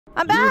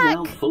I'm back!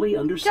 You now fully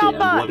understand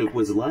what it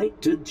was like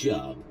to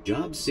job.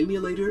 Job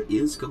Simulator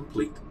is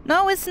complete.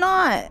 No, it's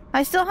not.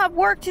 I still have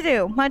work to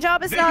do. My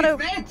job is not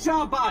over.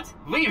 Jobbot!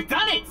 We've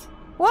done it!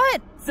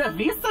 What? The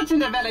research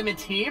and development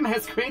team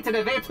has created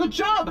a way to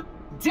job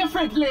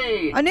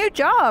differently! A new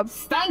job?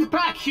 Stand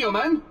back,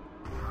 human!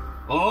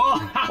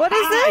 Oh, what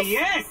is this?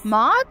 Yes!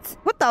 Mods?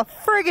 What the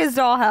frig is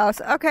Dollhouse?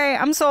 Okay,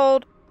 I'm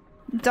sold.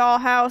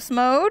 Dollhouse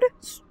mode.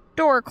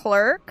 Store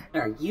clerk.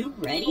 Are you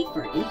ready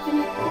for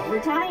infinite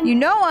overtime? You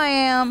know I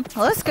am.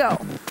 Let's go.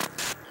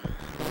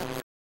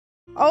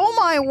 Oh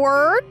my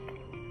word.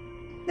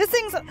 This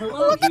thing's...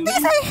 Hello, look at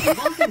these hands.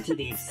 Welcome to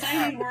the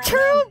exciting world.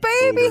 True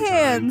baby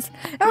hands.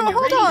 Oh,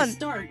 hold on.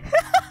 Start.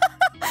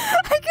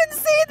 I can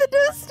see the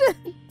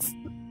distance.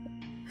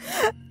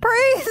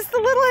 Praise the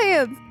little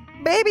hands.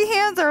 Baby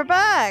hands are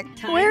back.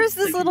 Where's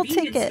this little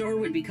ticket?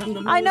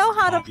 I know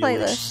how to play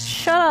this.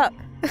 Shut up.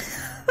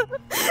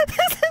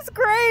 This is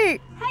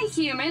great. Hey,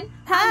 human.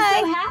 Hi.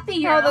 I'm so happy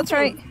you're Oh, that's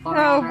right.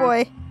 Oh,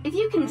 boy. If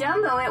you can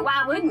jumbo it,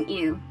 why wouldn't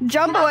you?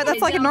 Jumbo it.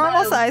 That's like a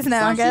normal size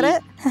now. Get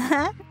it?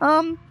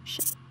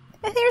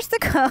 Here's the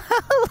color.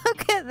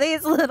 Look at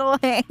these little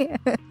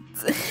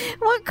hands.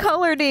 What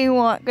color do you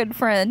want, good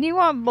friend? You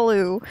want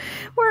blue.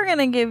 We're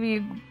gonna give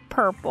you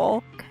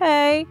purple.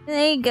 Okay.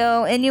 There you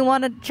go. And you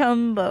want a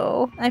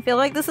jumbo. I feel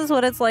like this is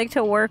what it's like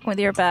to work with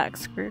your back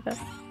screwed up.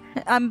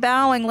 I'm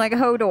bowing like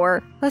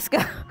Hodor. Let's go.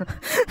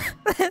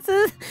 This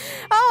is...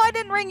 Oh, I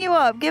didn't ring you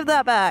up. Give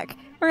that back.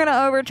 We're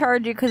gonna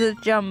overcharge you because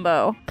it's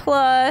jumbo.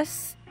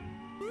 Plus...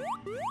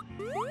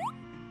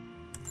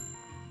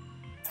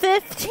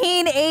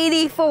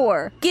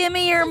 $15.84. Give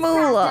me your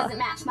moolah. Doesn't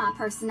match my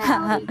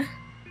personality.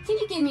 Can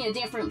you give me a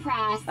different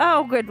price?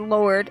 Oh, good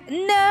lord.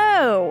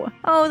 No.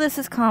 Oh, this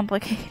is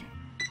complicated.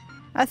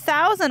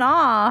 1,000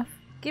 off?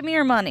 Give me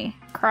your money.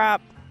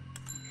 Crap.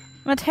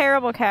 I'm a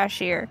terrible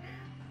cashier.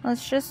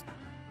 Let's just...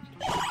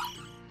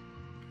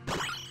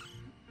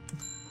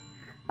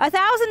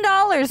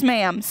 $1,000,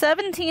 ma'am.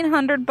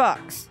 1,700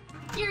 bucks.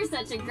 You're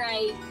such a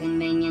great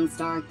convenience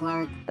store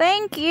clerk.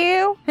 Thank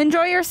you.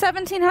 Enjoy your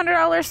 $1,700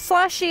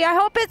 slushie. I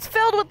hope it's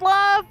filled with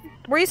love.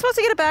 Were you supposed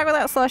to get a bag with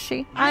that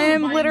slushie? I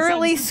am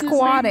literally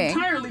squatting.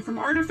 Entirely from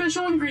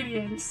artificial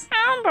ingredients.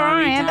 Oh,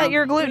 Brian, I bet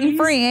you're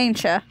gluten-free,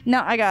 ain't ya?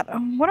 No, I got...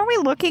 What are we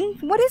looking?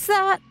 What is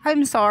that?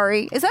 I'm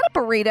sorry. Is that a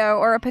burrito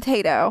or a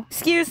potato?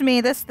 Excuse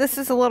me, this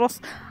is a little...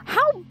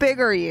 How big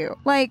are you?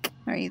 Like,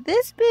 are you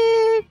this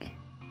big?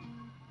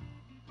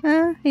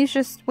 He's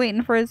just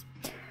waiting for his...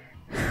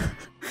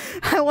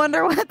 I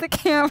wonder what the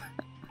camera...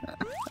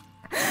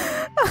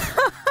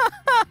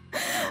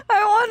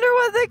 I wonder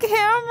what the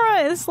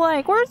camera is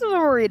like. Where's the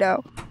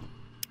burrito?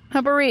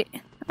 A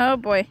burrito. Oh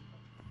boy.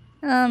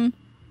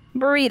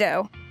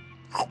 Burrito.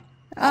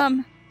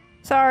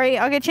 Sorry,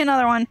 I'll get you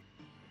another one.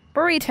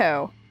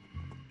 Burrito.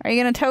 Are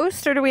you gonna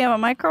toast or do we have a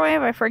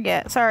microwave? I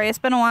forget. Sorry, it's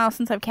been a while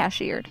since I've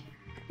cashiered.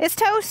 It's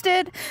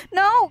toasted!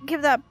 No!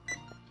 Give that...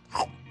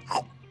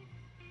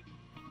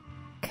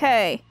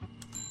 Okay.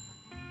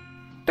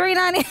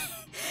 $3.90.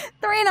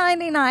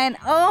 $3.99.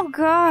 Oh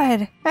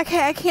god.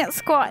 Okay, I can't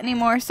squat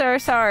anymore, sir.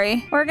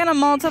 Sorry. We're gonna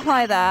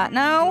multiply that.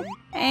 No.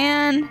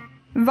 And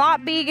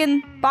Vegas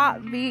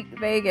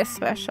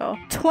special.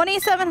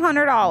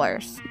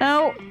 $2,700.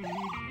 No.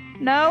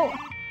 No.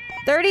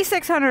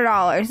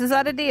 $3,600. Is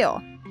that a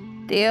deal?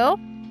 Deal?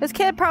 This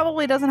kid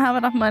probably doesn't have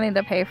enough money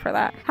to pay for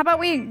that. How about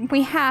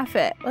we half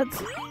it?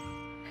 Let's...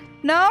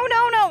 No.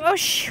 Oh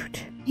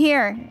shoot.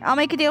 Here, I'll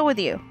make a deal with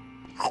you.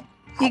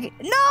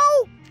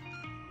 No!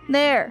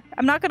 There.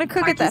 I'm not gonna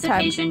cook it that time.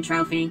 Participation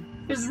trophy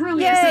is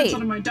really essential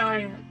to my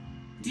diet.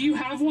 Do you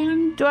have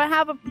one? Do I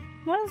have a...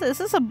 What is this? Is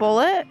this a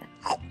bullet?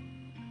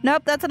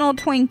 Nope, that's an old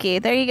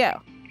Twinkie. There you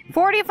go.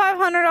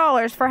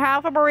 $4,500 for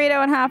half a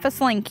burrito and half a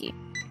Slinky.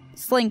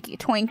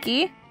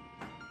 Twinkie.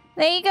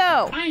 There you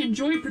go. I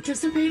enjoy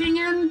participating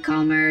in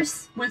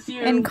commerce with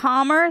you. In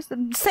commerce?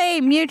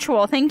 Say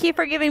mutual. Thank you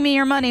for giving me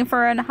your money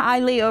for a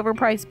highly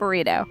overpriced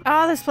burrito.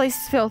 Oh, this place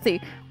is filthy.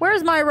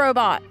 Where's my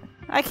robot?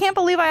 I can't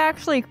believe I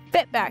actually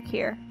fit back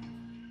here.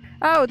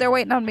 Oh, they're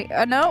waiting on me.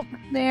 Nope.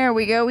 There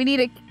we go. We need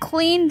a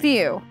clean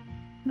view.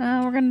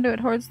 No, we're gonna do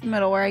it towards the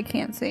middle where I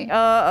can't see.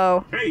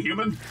 Uh-oh. Hey,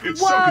 human. It's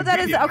Whoa, so that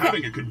is... Okay.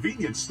 having a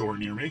convenience store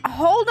near me.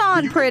 Hold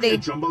on, pretty. A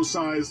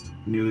jumbo-sized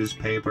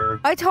newspaper.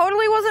 I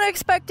totally wasn't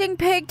expecting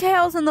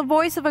pigtails and the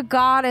voice of a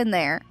god in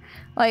there.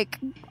 Like...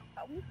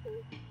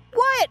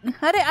 What?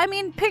 I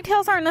mean,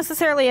 pigtails aren't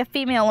necessarily a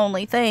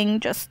female-only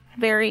thing. Just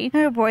very...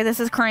 Oh boy, this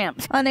is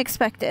cramped.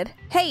 Unexpected.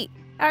 Hey,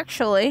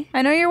 actually,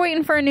 I know you're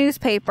waiting for a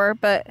newspaper,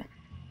 but... Does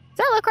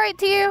that look right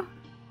to you?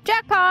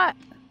 Jackpot!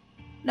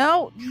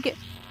 No.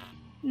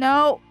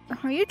 No.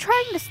 Are you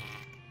trying to...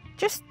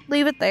 Just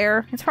leave it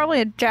there. It's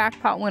probably a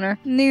jackpot winner.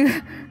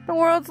 The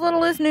world's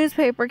littlest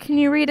newspaper. Can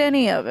you read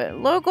any of it?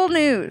 Local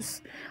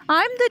news.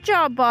 I'm the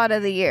job bot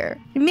of the year.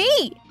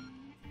 Me!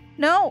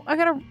 No, I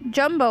gotta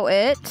jumbo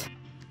it.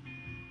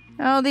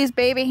 Oh, these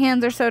baby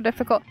hands are so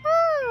difficult.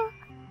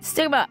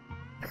 Stick them up.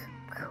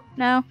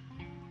 No.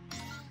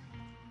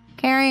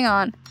 Carrying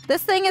on.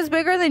 This thing is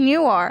bigger than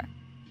you are.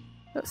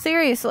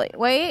 Seriously.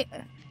 Wait.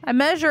 I'm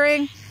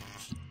measuring.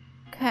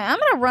 Okay, I'm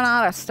gonna run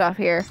out of stuff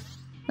here.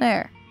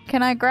 There.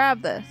 Can I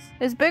grab this?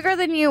 It's bigger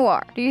than you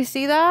are. Do you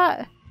see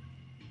that?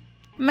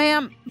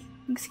 Ma'am,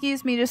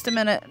 excuse me just a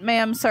minute.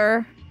 Ma'am,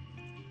 sir.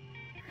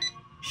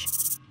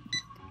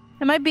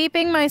 Am I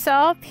beeping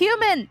myself?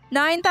 Human,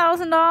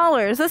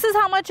 $9,000. This is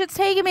how much it's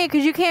taking me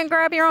because you can't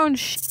grab your own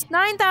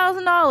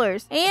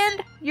 $9,000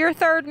 and your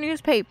third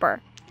newspaper.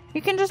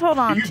 You can just hold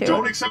on to it. If you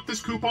don't accept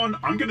this coupon,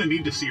 I'm gonna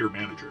need to see your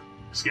manager.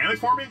 Scan it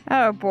for me?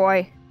 Oh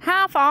boy.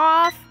 Half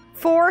off.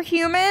 4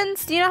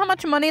 humans? Do you know how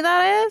much money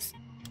that is?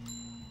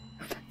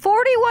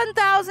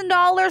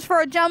 $41,000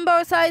 for a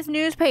jumbo-sized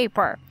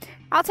newspaper.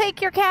 I'll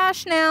take your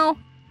cash now.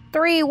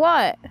 3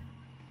 what?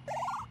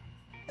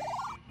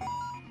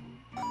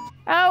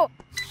 Oh.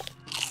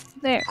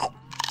 There.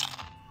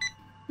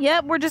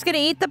 Yep, we're just gonna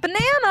eat the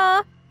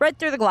banana right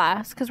through the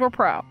glass because we're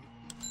pro.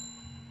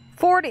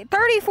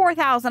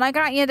 34,000. I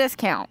got you a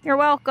discount. You're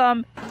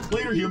welcome.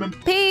 Later, human.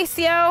 Peace,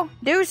 yo.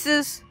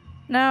 Deuces.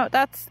 No,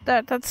 that's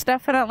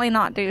definitely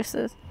not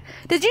deuces.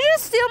 Did you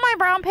just steal my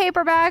brown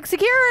paper bag?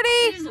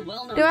 Security!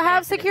 Do I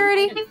have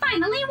security? I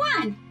finally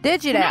won.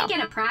 Did you Can now? I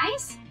get a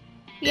prize?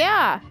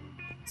 Yeah.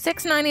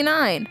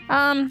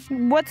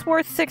 $6.99. What's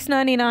worth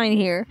 $6.99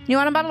 here? You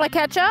want a bottle of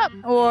ketchup?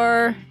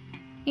 Or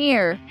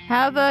here,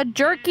 have a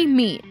jerky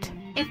meat.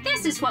 If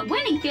this is what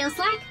winning feels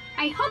like,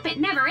 I hope it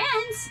never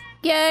ends.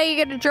 Yeah, you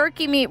get a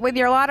jerky meat with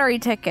your lottery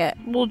ticket.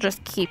 We'll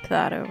just keep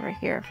that over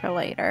here for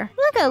later.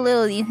 Look how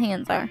little these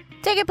hands are.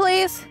 Take it,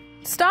 please.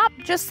 Stop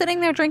just sitting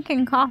there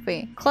drinking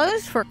coffee.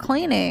 Closed for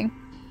cleaning.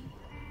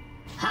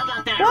 How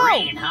about that Whoa.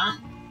 rain, huh?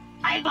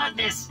 I bought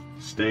this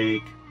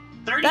Steak.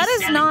 37 That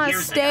is not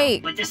years steak,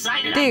 ago, but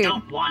decided dude. I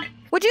don't want it.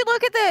 Would you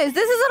look at this?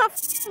 This isn't a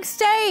f***ing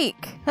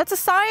steak. That's a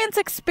science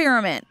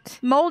experiment.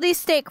 Moldy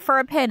steak for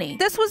a penny.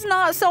 This was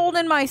not sold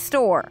in my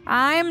store.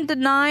 I'm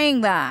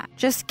denying that.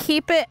 Just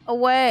keep it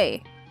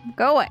away.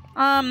 Go away.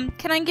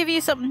 Can I give you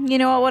something? You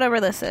know what?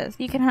 Whatever this is.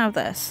 You can have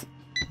this.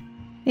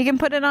 You can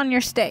put it on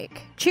your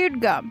steak. Chewed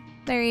gum.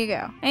 There you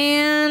go.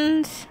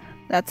 And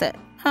that's it.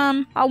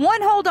 A $1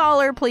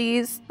 whole,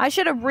 please. I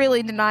should have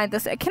really denied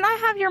this. Can I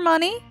have your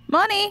money?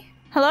 Money?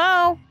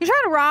 Hello? You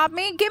trying to rob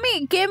me? Give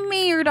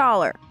me your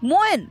 $1.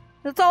 1.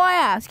 That's all I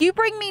ask. You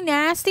bring me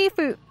nasty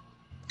food.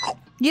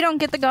 You don't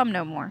get the gum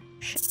no more.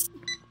 Shit.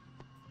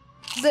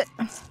 This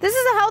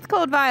is a health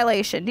code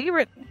violation.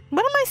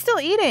 What am I still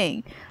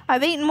eating?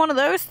 I've eaten one of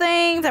those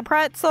things, a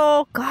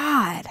pretzel.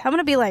 God, I'm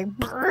gonna be like,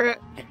 brr.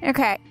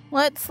 Okay,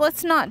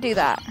 let's not do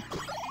that.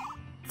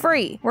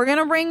 Free. We're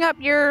gonna bring up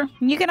your.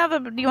 You can have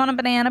do you want a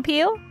banana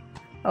peel?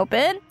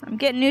 Open. I'm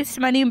getting used to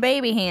my new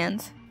baby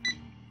hands.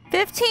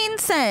 15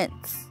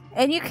 cents.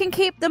 And you can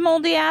keep the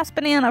moldy ass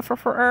banana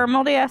or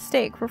moldy ass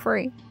steak for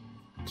free.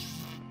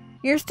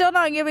 You're still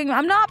not giving.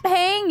 I'm not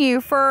paying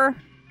you for.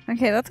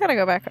 Okay, that's gotta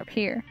go back up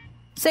here.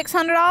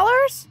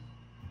 $600?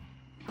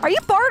 Are you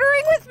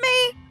bartering with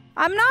me?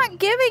 I'm not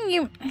giving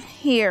you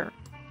here.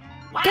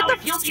 Wow, Get the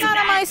if you'll f*** do out of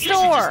that, my you should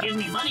store. just give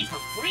me money for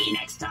free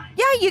next time.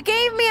 Yeah, you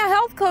gave me a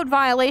health code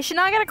violation.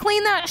 I gotta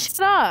clean that shit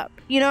up.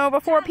 You know,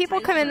 before people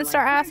come in and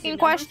start asking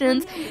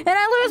questions, and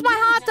I lose my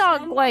hot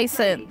dog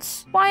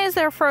license. Why is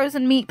there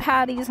frozen meat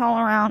patties all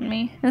around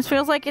me? This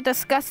feels like a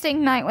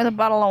disgusting night with a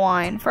bottle of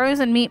wine.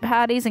 Frozen meat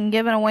patties and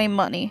giving away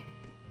money.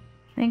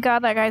 Thank God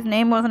that guy's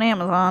name wasn't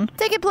Amazon.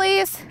 Take it,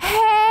 please.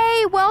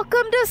 Hey,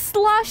 welcome to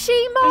Slushy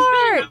Does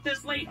being Mart. up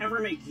this late ever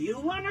make you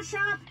want to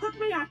shop? Hook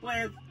me up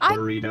with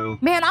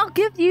Burrito. Man, I'll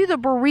give you the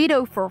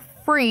burrito for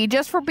free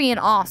just for being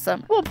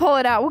awesome. We'll pull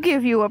it out. We'll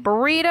give you a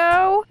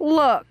burrito.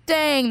 Look,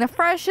 dang, the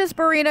freshest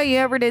burrito you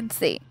ever did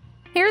see.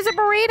 Here's a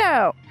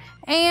burrito.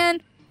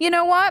 And you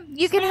know what?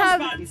 You can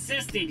have... Spot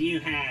insisted you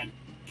had.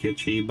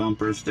 Kitschy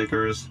bumper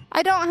stickers.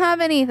 I don't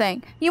have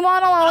anything. You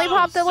want a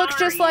lollipop that looks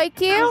just like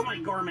That you? was my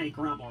gourmet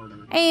grub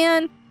order.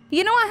 And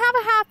you know, I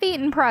have a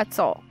half-eaten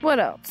pretzel. What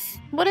else?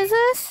 What is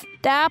this?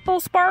 Dapple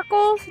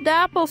Sparkles?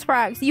 Dapple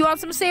Sprags. You want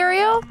some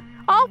cereal?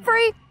 All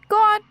free. Go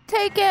on,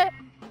 take it.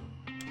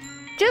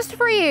 Just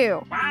for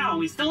you. Wow,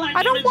 we still let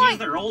I don't humans want- use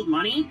their old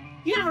money?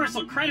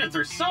 Universal credits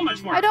are so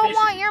much more I don't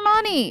efficient. want your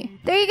money.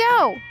 There you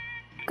go.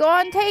 Go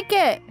on, take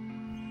it.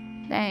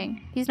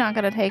 Dang, he's not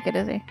gonna take it,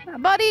 is he?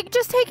 Buddy,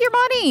 just take your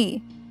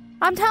money.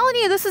 I'm telling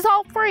you, this is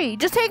all free.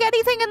 Just take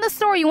anything in the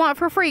store you want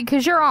for free,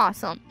 because you're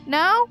awesome.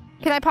 No?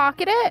 Can I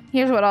pocket it?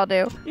 Here's what I'll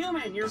do.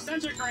 Human, you're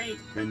such a great...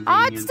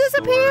 Oh, it's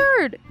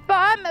disappeared.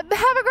 But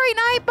have a great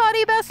night,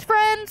 buddy, best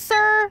friend,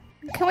 sir.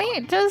 Can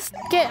we just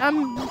get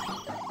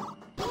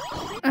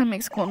that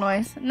makes a cool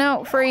noise.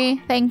 No,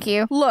 free. Thank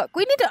you. Look,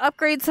 we need to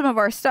upgrade some of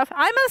our stuff.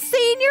 I'm a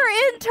senior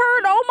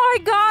intern. Oh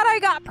my God, I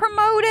got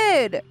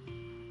promoted.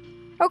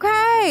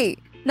 Okay.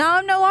 Now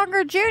I'm no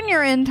longer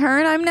junior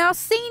intern. I'm now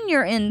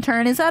senior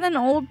intern. Is that an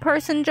old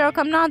person joke?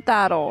 I'm not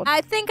that old.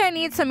 I think I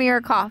need some of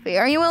your coffee.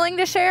 Are you willing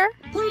to share?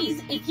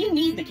 Please, if you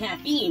need the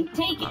caffeine,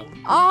 take it.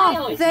 Oh,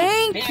 always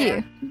thank have spare.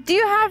 you. Do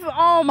you have...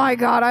 Oh my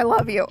God, I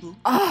love you.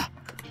 Oh,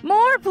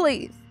 more,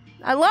 please.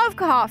 I love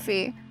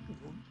coffee.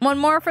 One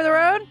more for the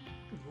road?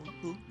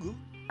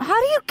 How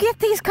do you get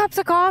these cups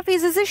of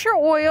coffees? Is this your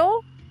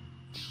oil?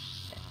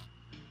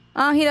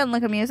 Oh, he doesn't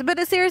look amused. But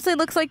it seriously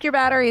looks like your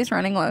battery is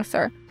running low,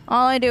 sir.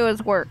 All I do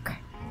is work.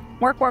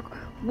 Work.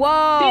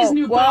 Whoa! These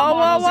new bot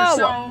models are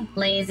so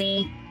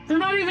Lazy. They're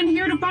not even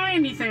here to buy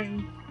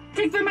anything.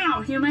 Kick them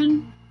out,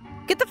 human.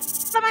 Get the f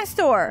out of my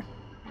store.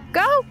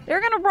 Go!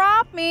 They're gonna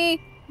rob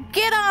me.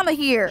 Get out of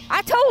here.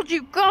 I told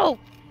you, go!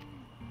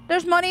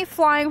 There's money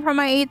flying from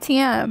my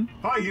ATM.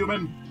 Hi,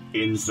 human.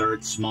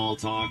 Insert small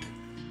talk.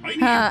 I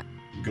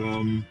need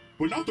gum,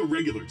 but not the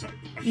regular type.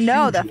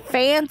 No, Huge the one.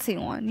 fancy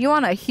one. You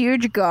want a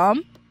huge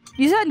gum?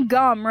 You said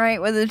gum,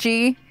 right, with a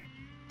G?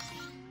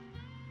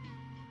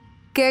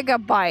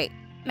 Gigabyte.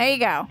 There you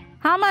go.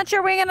 How much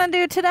are we gonna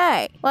do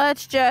today?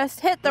 Let's just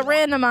hit the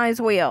randomize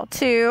wheel.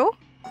 2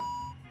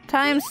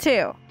 times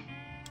 2.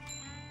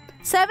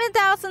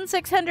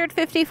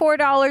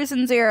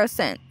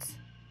 $7,654.00.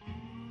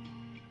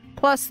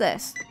 Plus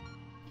this.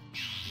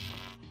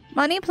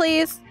 Money,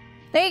 please.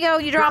 There you go.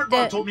 You dropped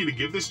Draak it. told me to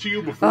give this to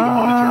you before the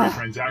monetary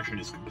transaction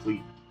is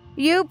complete.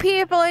 You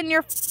people and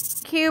your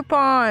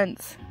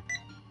coupons.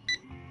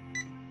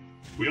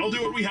 We all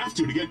do what we have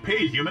to get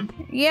paid, human.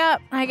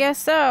 Yep, I guess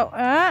so.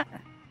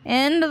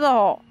 Into the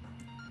hole.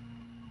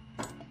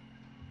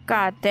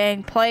 God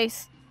dang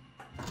place.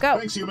 Go.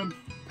 Thanks, human.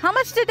 How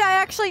much did I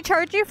actually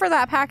charge you for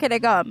that packet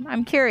of gum?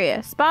 I'm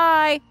curious.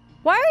 Bye.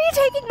 Why are you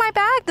taking my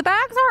bag? The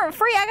bags aren't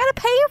free. I gotta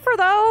pay you for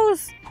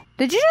those.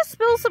 Did you just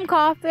spill some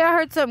coffee? I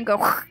heard something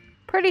go.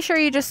 Pretty sure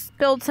you just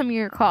spilled some of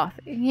your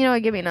coffee. You know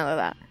what? Give me another of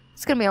that.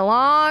 It's gonna be a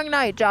long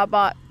night,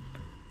 JobBot. I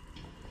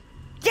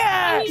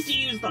Yes! need to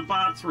use the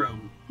bot's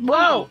room. Whoa!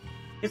 Oh,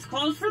 it's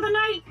closed for the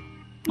night?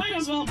 Might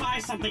as well buy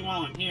something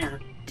while I'm here.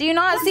 Do you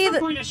not What's see the the...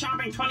 point of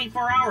shopping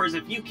 24 hours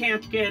if you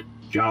can't get...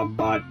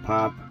 JobBot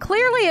pop.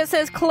 Clearly it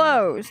says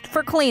closed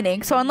for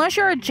cleaning, so unless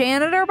you're a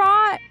janitor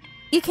bot,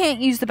 you can't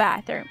use the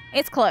bathroom.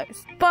 It's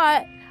closed.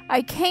 But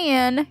I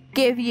can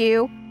give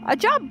you a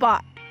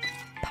JobBot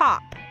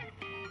pop.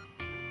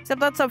 Except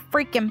that's a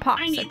freaking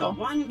I need the popsicle.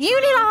 one... You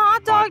need a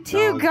hot dog Hot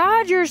too. dog.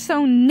 God, you're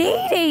so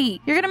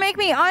needy. You're gonna make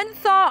me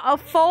unthaw a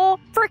full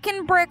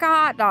freaking brick of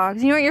hot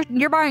dogs. You know what?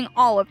 You're buying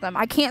all of them.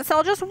 I can't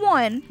sell just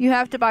one. You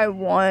have to buy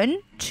 1,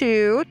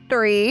 2,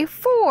 3,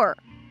 4.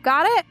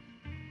 Got it?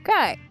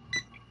 Okay.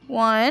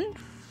 1,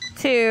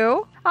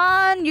 2.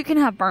 You can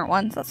have burnt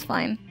ones. That's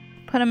fine.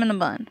 Put them in a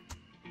bun.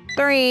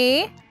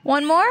 3.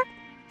 One more.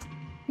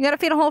 You gotta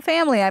feed a whole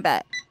family, I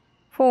bet.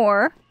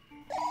 4.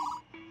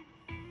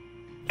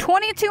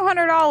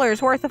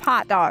 $2,200 worth of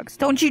hot dogs.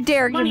 Don't you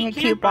dare give me Money a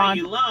can't buy coupon.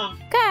 you love,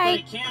 but Okay.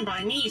 it can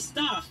buy me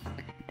stuff.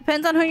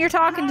 Depends on who you're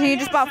talking to. You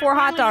just bought 4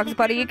 hot dogs,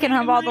 buddy. You can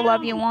have all the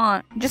love you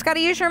want. You just gotta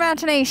use your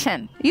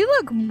imagination. You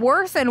look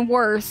worse and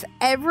worse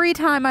every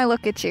time I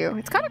look at you.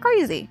 It's kind of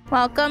crazy.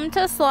 Welcome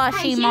to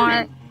Slushy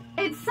Mart.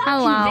 It's so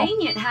Hello.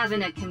 convenient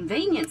having a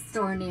convenience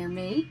store near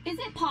me. Is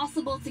it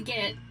possible to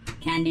get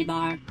candy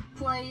bar,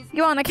 please?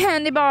 You want a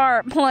candy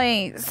bar,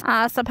 please?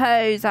 I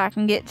suppose I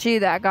can get you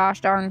that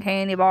gosh darn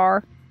candy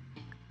bar.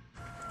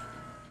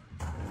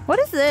 What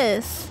is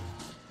this?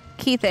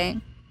 Key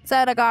thing. Is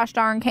that a gosh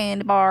darn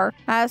candy bar?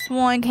 That's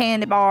 1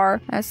 candy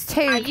bar. That's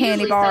 2 I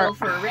candy usually bar. settle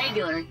for a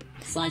regular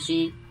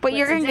slushy. But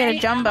you're gonna get a today,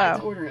 jumbo. I'd like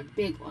to order a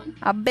big one.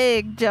 A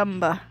big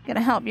jumbo.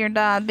 Gonna help your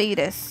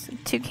diabetes.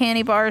 2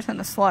 candy bars and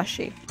a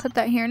slushie. Put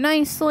that here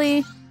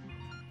nicely.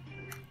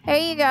 There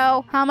you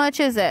go. How much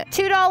is it? I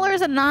guess I'll pay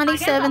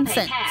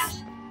 $2.97. cash.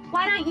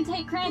 Why don't you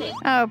take credit?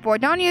 Oh boy,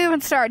 don't you even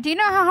start. Do you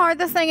know how hard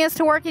this thing is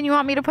to work and you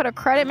want me to put a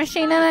credit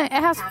machine in it? It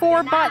has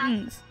 4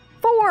 buttons.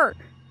 4!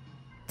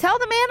 Tell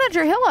the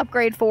manager he'll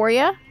upgrade for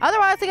you.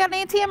 Otherwise, they got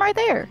an ATM right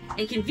there.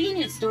 A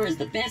convenience store is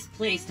the best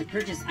place to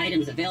purchase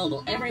items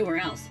available everywhere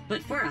else,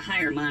 but for a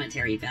higher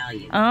monetary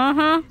value.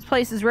 Uh-huh. These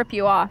places rip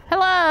you off.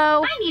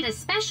 Hello? I need a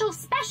special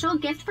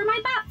gift for my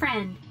bot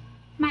friend.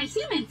 My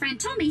human friend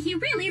told me he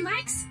really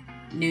likes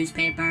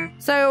Newspaper,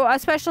 So, a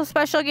special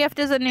gift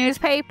is a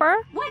newspaper?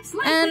 what's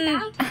life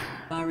And- without.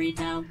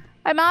 burrito,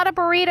 I'm out of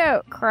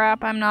burrito.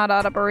 Crap, I'm not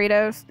out of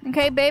burritos.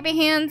 Okay, baby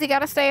hands, you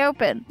gotta stay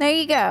open. There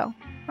you go.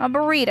 A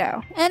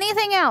burrito.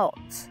 Anything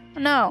else?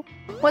 No.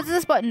 What's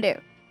this button do?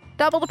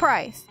 Double the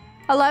price.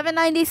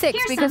 $11.96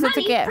 Here's because some it's a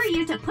money gift. for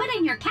you to put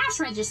in your cash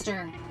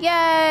register.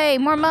 Yay,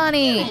 more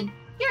money. Human,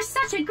 you're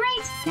such a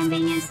great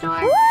Convenience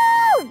store.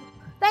 Woo!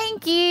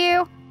 Thank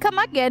you. Come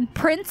again.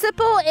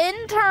 Principal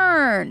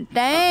intern.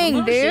 Dang,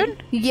 promotion.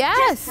 dude. Yes.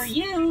 just for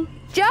you.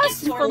 Just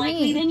It's more for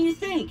likely me. than you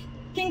think.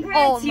 Oh,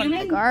 Congrats, my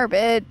human.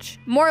 garbage.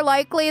 More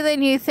likely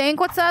than you think?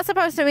 What's that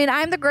supposed to mean?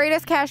 I'm the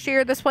greatest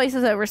cashier this place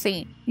has ever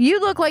seen. You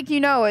look like you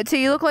know it, too.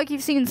 You look like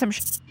you've seen some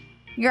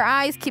Your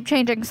eyes keep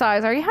changing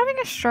size. Are you having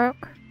a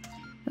stroke?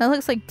 That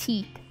looks like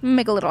teeth.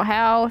 Make a little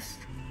house.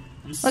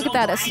 Look at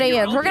that. It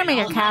stands. We're gonna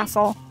make a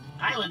castle.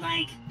 I would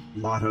like...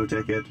 Lotto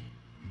ticket.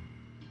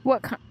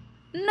 What kind?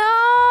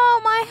 No,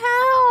 my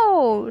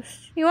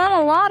house. You want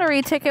a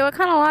lottery ticket? What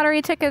kind of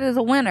lottery ticket is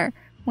a winner?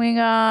 We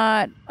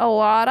got a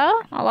lot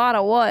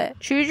of what?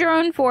 Choose your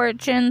own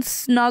fortune,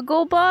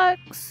 snuggle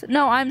bucks.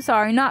 No, I'm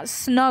sorry, not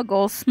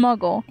snuggle,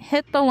 smuggle.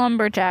 Hit the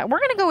lumberjack. We're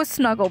gonna go with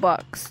snuggle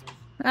bucks.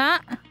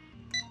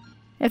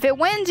 If it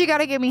wins, you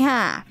gotta give me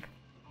half.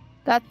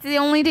 That's the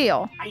only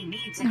deal. I need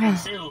chicken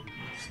soup.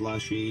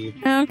 Slushy.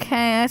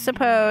 Okay, I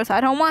suppose.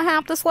 I don't want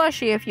half the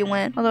slushy if you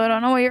win. Although I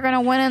don't know what you're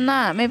gonna win in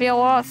that. Maybe a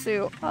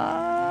lawsuit.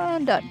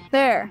 Done.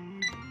 There.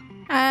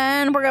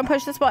 And we're gonna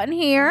push this button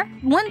here.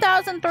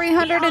 1,302. We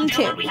all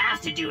do what we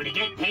have to do to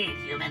get paid,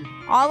 human.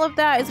 All of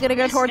that is gonna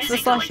go towards the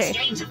physical slushy.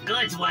 exchange of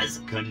goods was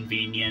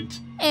convenient.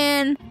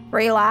 And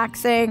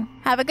relaxing.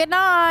 Have a good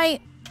night.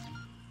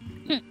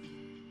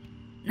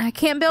 I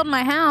can't build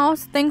my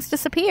house. Things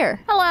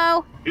disappear.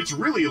 Hello. It's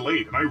really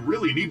late, and I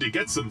really need to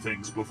get some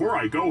things before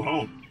I go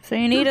home. So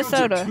you need Your a goods are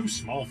soda. too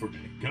small for me.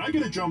 Can I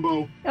get a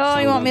jumbo? Oh,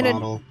 you want me to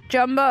bottle.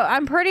 jumbo?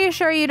 I'm pretty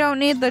sure you don't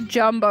need the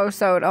jumbo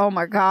soda. Oh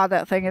my god,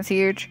 that thing is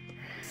huge.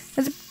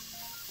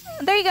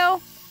 There you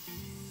go.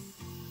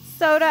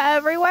 Soda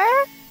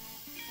everywhere.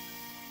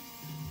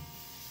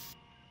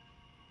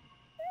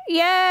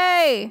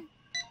 Yay!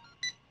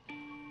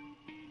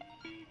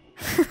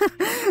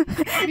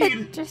 I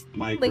need Just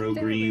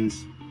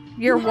Microgreens.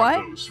 Your you have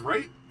what? those,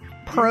 right?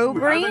 Pro Do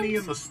you have any greens?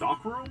 in the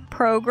stock room?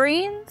 Pro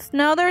greens?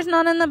 No, there's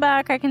none in the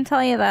back. I can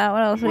tell you that.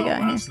 What else we Well,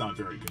 got here? that's not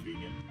very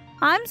convenient.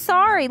 I'm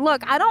sorry.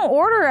 Look, I don't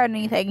order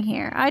anything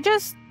here. I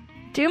just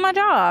do my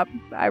job.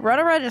 I run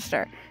a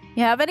register.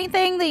 You have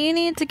anything that you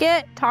need to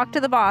get, talk to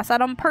the boss. I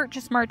don't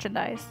purchase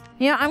merchandise.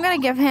 You know, I'm gonna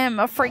give him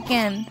a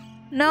freaking...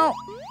 No.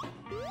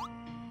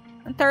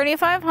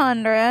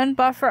 3,500.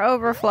 Buffer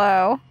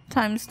overflow.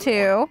 Times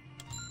 2.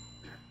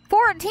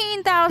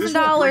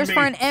 $14,000 for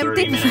an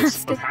empty 30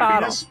 minutes plastic of bottle.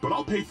 happiness, but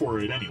I'll pay for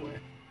it anyway.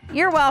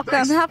 You're welcome.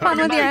 Thanks. Have fun Have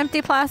a with good your night.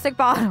 empty plastic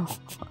bottle.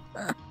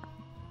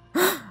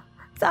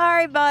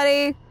 Sorry,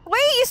 buddy.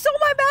 Wait, you stole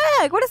my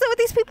bag. What is it with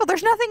these people?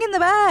 There's nothing in the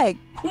bag.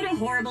 What a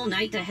horrible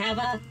night to have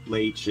a...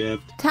 Late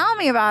shift. Tell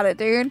me about it,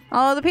 dude.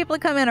 Oh, the people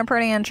that come in are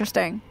pretty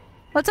interesting.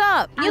 What's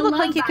up? You look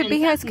like you could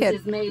be his kid.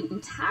 Is made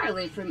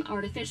entirely from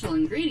artificial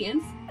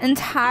ingredients.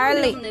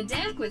 Entirely. I'm building a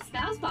deck with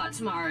Spousebot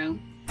tomorrow.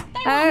 They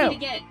Oh. want me to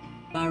get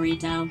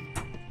burrito.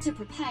 to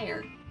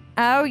prepare.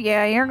 Oh,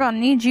 yeah, you're gonna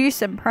need you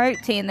some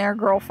protein there,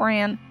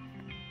 girlfriend.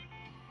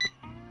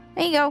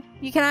 There you go.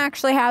 You can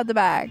actually have the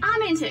bag.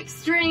 I'm into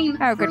extreme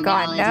Oh, good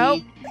God,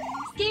 frugality.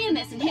 Scan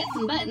this and hit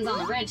some buttons on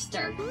the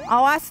register.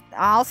 Oh,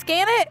 I'll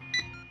scan it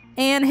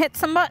and hit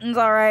some buttons,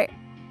 all right.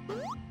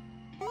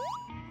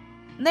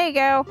 There you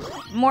go.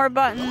 More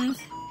buttons.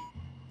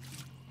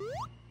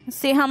 Let's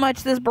see how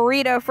much this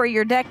burrito for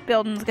your deck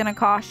building is gonna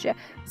cost you.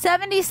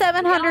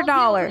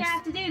 $7,700. What you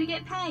have to do to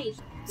get paid.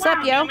 What's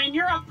up, yo? Human,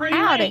 you're up pretty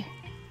Howdy. late.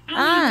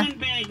 Ah. I need one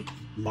big.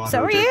 Lotto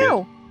So are ticket.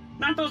 you.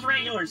 Not those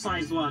regular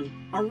sized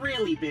one. A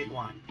really big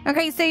one.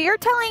 Okay, so you're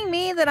telling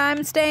me that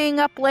I'm staying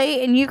up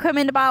late and you come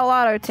in to buy a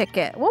lotto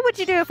ticket. What would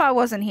you do if I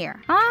wasn't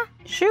here? Huh?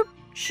 Shoot,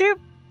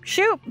 shoot,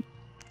 shoot.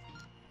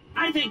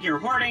 I think you're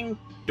hoarding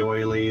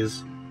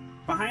Doilies.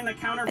 behind the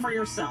counter for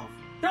yourself.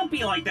 Don't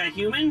be like that,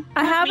 human.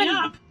 I Back me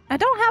haven't- up. I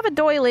don't have a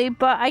doily,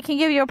 but I can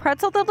give you a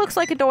pretzel that looks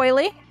like a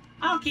doily.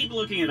 I'll keep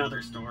looking at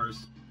other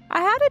stores.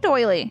 I had a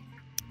doily.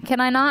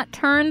 Can I not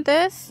turn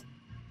this?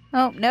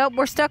 Oh, nope,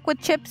 we're stuck with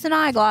chips and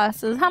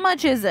eyeglasses. How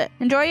much is it?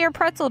 Enjoy your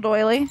pretzel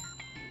doily.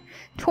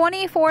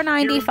 $24.95.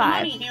 Here's the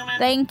money, human.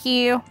 Thank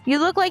you. You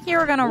look like you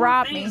were gonna More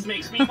rob me. things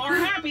makes me more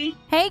happy.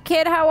 Hey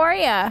kid, how are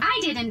ya? I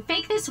didn't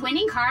fake this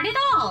winning card at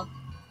all.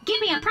 Give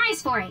me a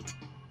price for it.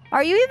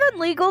 Are you even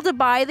legal to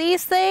buy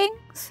these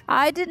things?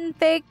 I didn't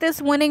fake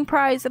this winning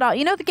prize at all.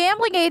 You know, the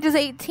gambling age is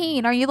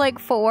 18. Are you like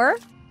 4?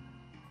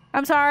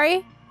 I'm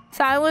sorry?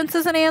 Silence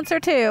is an answer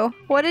too.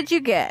 What did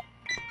you get?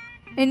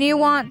 And you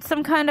want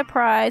some kind of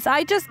prize.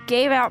 I just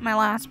gave out my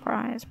last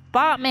prize.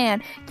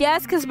 Batman.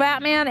 Yes, because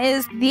Batman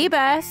is the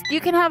best. You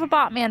can have a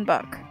Batman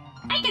book.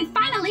 I can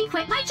finally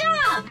quit my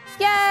job.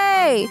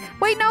 Yay!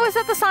 Wait, no, is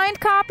that the signed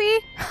copy?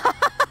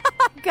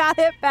 Got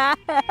it back.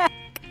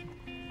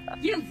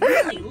 You've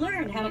really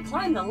learned how to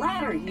climb the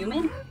ladder,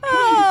 human.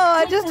 Oh,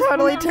 I just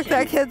totally took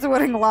that kid's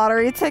winning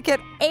lottery ticket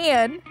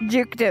and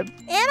juked him.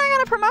 And I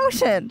got a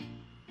promotion.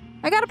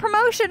 I got a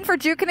promotion for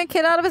juking a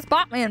kid out of his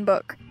Batman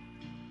book.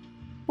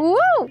 Woo!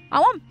 I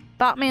want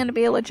Batman to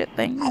be a legit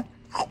thing.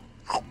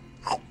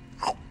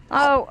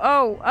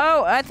 Oh,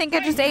 I think I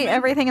just ate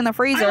everything in the I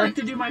freezer. like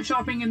to do my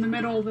shopping in the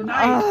middle of the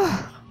night.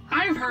 Ugh.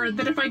 I've heard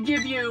that if I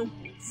give you,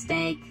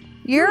 Steak.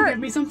 you'll You're give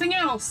me something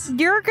else.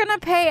 you're gonna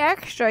pay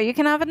extra. You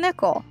can have a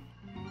nickel.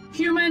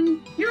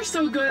 Human, you're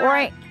so good.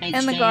 Right in the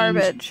Exchange.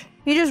 garbage.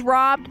 You just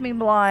robbed me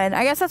blind.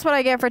 I guess that's what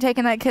I get for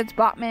taking that kid's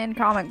Batman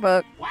comic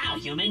book. Wow,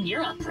 human,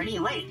 you're up pretty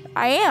late.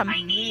 I am.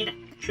 I need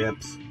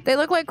Chips. They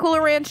look like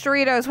Cooler Ranch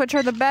Doritos, which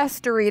are the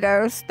best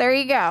Doritos. There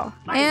you go.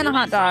 My And a human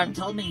hot dog. friend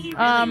told me he really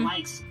Um,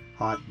 likes.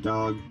 Hot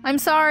dog. I'm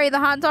sorry, the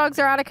hot dogs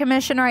are out of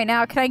commission right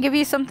now. Can I give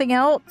you something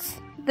else?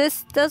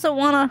 This doesn't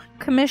want a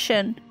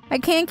commission. I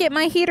can't get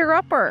my heater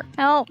upper.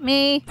 Help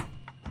me.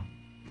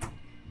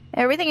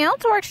 Everything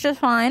else works just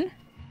fine.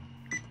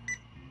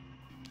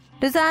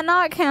 Does that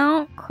not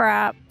count?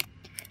 Crap.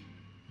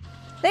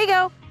 There you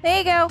go. There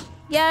you go.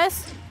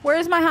 Yes.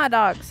 Where's my hot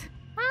dogs?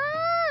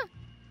 Ah.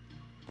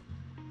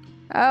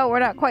 Oh, we're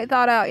not quite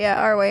thawed out yet,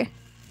 are we?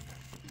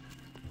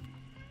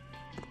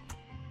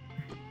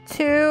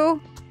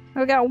 2,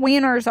 I got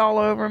wieners all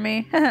over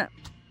me.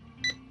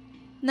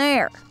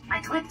 There.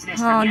 I clicked this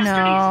Oh, from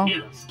no.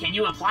 yesterday's news. Can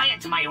you apply it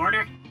to my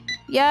order?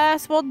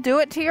 Yes, we'll do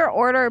it to your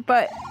order,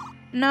 but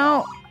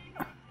no.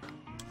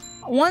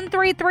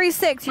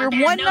 1336. You're But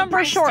one there's no number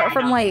price short tag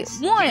from on late. this.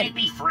 One. Can it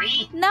be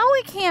free? No,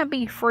 it can't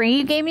be free.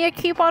 You gave me a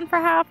coupon for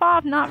half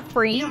off, not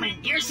free.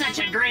 Human, you're such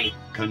a great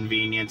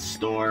Convenience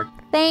store.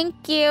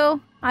 Thank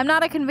you. I'm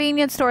not a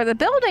convenience store. The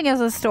building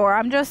is a store.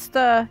 I'm just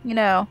the,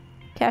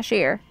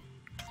 cashier.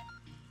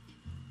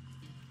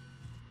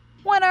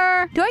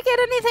 Winner! Do I get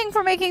anything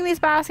for making these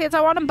baskets?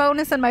 I want a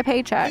bonus in my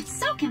paycheck. It's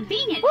so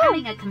convenient Woo.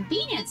 having a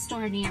convenience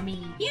store near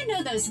me. You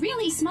know those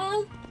really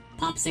small?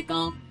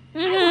 Popsicle. I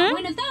want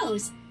one of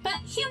those, but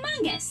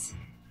humongous.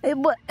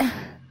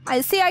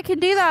 I see I can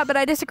do that, but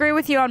I disagree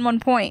with you on one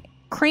point.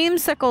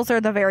 Creamsicles are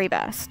the very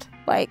best.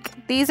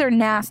 Like, these are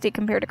nasty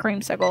compared to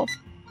creamsicles.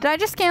 Did I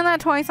just scan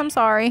that twice? I'm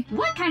sorry.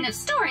 What kind of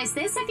store is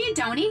this if you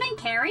don't even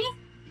carry?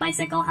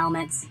 Bicycle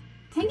helmets.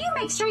 Can you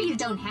make sure you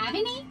don't have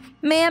any?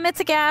 Ma'am, it's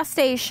a gas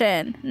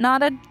station,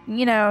 not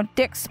a,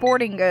 Dick's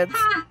Sporting Goods.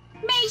 Ha!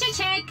 Major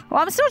check!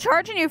 Well, I'm still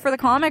charging you for the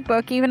comic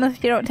book, even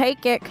if you don't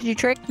take it, because you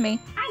tricked me.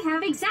 I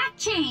have exact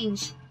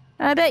change.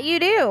 I bet you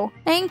do.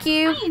 Thank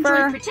you I enjoy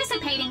for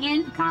participating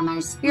in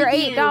Commerce. your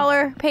with you.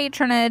 $8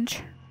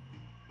 patronage.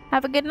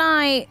 Have a good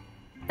night.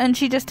 And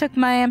she just took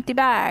my empty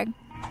bag.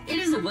 It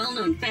is a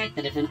well-known fact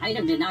that if an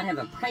item did not have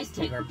a price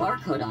tag or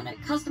barcode on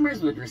it,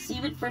 customers would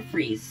receive it for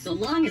free, so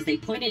long as they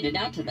pointed it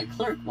out to the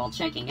clerk while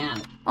checking out.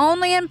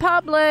 Only in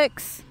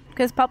Publix,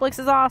 because Publix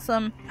is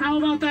awesome. How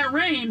about that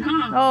rain,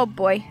 huh? Oh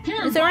boy.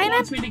 Here, Is it Bob raining?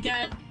 wants me to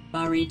get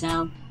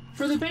Burrito.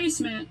 for the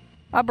basement.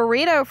 A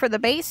burrito for the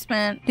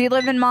basement. Do you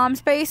live in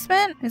Mom's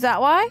basement? Is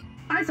that why?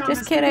 I found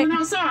Just this kidding. one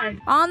outside.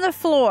 On the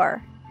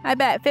floor. I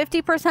bet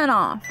 50%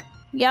 off.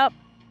 Yep.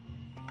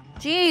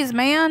 Jeez,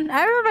 man.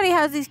 Everybody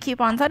has these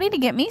coupons. I need to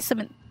get me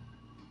some.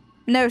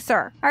 No,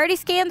 sir. I already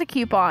scanned the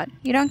coupon.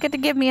 You don't get to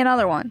give me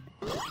another one.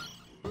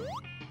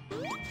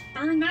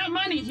 Earn that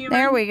money, human.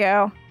 There we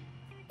go.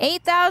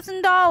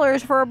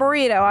 $8,000 for a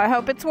burrito. I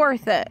hope it's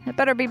worth it. It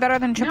better be better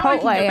than Now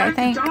Chipotle, I I can get back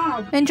think. to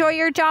job. Enjoy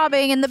your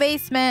jobbing in the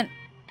basement.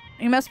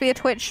 You must be a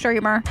Twitch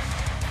streamer.